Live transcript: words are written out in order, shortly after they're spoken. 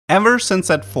Ever since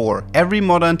set 4, every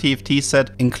modern TFT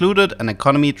set included an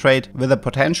economy trade with a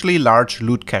potentially large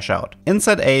loot cash out. In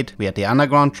set 8 we had the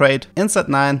underground trade, in set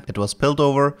 9 it was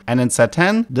Piltover, and in set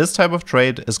 10 this type of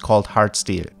trade is called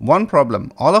Heartsteel. One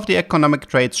problem all of the economic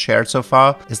trades shared so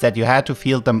far is that you had to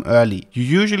field them early. You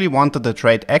usually wanted the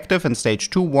trade active in stage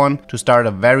 2-1 to start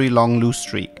a very long lose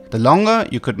streak. The longer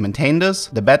you could maintain this,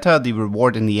 the better the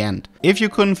reward in the end. If you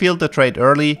couldn't field the trade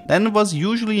early, then it was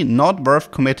usually not worth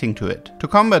committing to it. To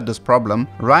combat this problem,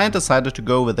 Riot decided to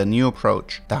go with a new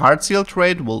approach. The Heartsteel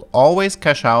trade will always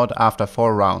cash out after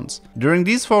 4 rounds. During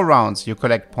these 4 rounds you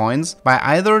collect points by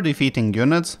either defeating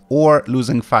units or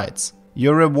losing fights.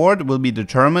 Your reward will be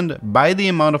determined by the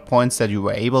amount of points that you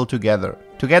were able to gather.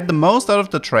 To get the most out of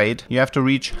the trade, you have to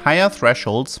reach higher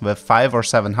thresholds with 5 or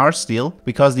 7 Heartsteel,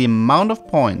 because the amount of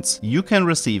points you can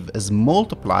receive is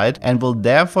multiplied and will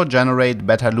therefore generate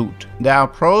better loot. There are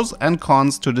pros and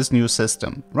cons to this new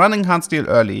system. Running Heartsteel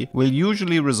early will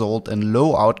usually result in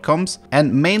low outcomes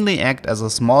and mainly act as a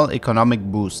small economic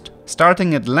boost.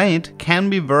 Starting it late can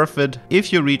be worth it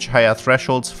if you reach higher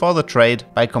thresholds for the trade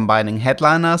by combining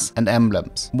headliners and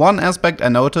emblems. One aspect I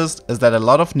noticed is that a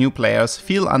lot of new players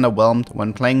feel underwhelmed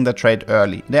when playing the trade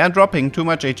early. They are dropping too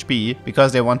much HP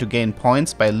because they want to gain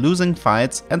points by losing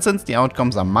fights, and since the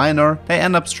outcomes are minor, they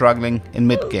end up struggling in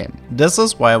mid game. This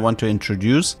is why I want to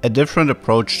introduce a different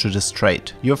approach to this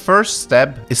trade. Your first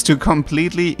step is to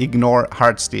completely ignore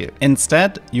Heartsteel.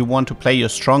 Instead, you want to play your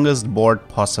strongest board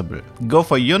possible. Go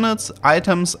for units,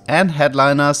 items and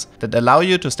headliners that allow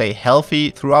you to stay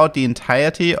healthy throughout the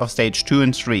entirety of stage 2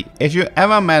 and 3. If you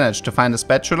ever manage to find a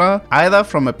spatula, either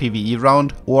from a PvE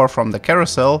round or from the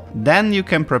carousel, then you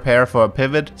can prepare for a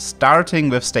pivot starting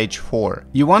with stage 4.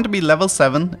 You want to be level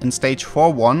 7 in stage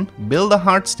 4-1, build a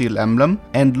Heartsteel emblem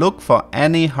and look for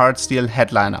any Heartsteel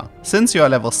headliner. Since you are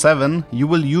level 7, you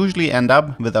will usually end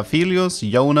up with Aphelios,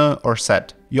 Yone or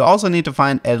Set. You also need to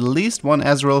find at least one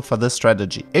Ezreal for this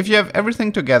strategy. If you have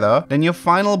everything together, then your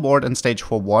final board in stage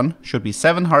 4-1 should be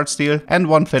 7 Heartsteel and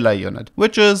 1 filler unit,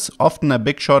 which is often a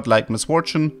big shot like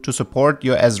Misfortune to support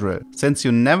your Ezreal. Since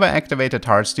you never activated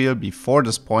Heartsteel before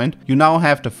this point, you now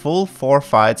have the full 4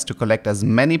 fights to collect as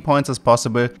many points as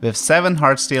possible with 7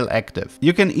 Heartsteel active.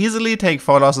 You can easily take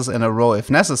 4 losses in a row if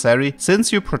necessary,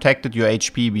 since you protected your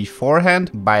HP beforehand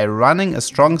by running a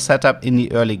strong setup in the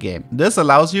early game. This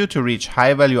allows you to reach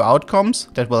high value outcomes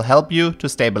that will help you to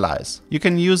stabilize. You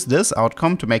can use this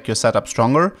outcome to make your setup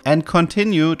stronger and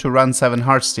continue to run 7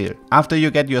 Heartsteel. After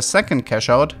you get your second cash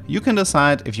out, you can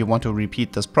decide if you want to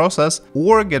repeat this process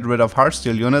or get rid of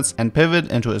Heartsteel units and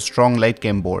pivot into a strong late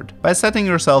game board. By setting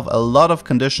yourself a lot of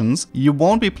conditions, you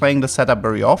won't be playing the setup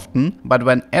very often, but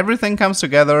when everything comes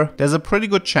together, there's a pretty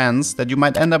good chance that you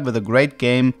might end up with a great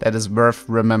game that is worth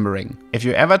remembering. If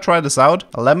you ever try this out,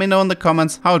 let me know in the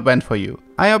comments how it went for you.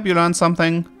 I hope you learned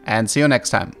something and see you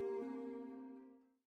next time.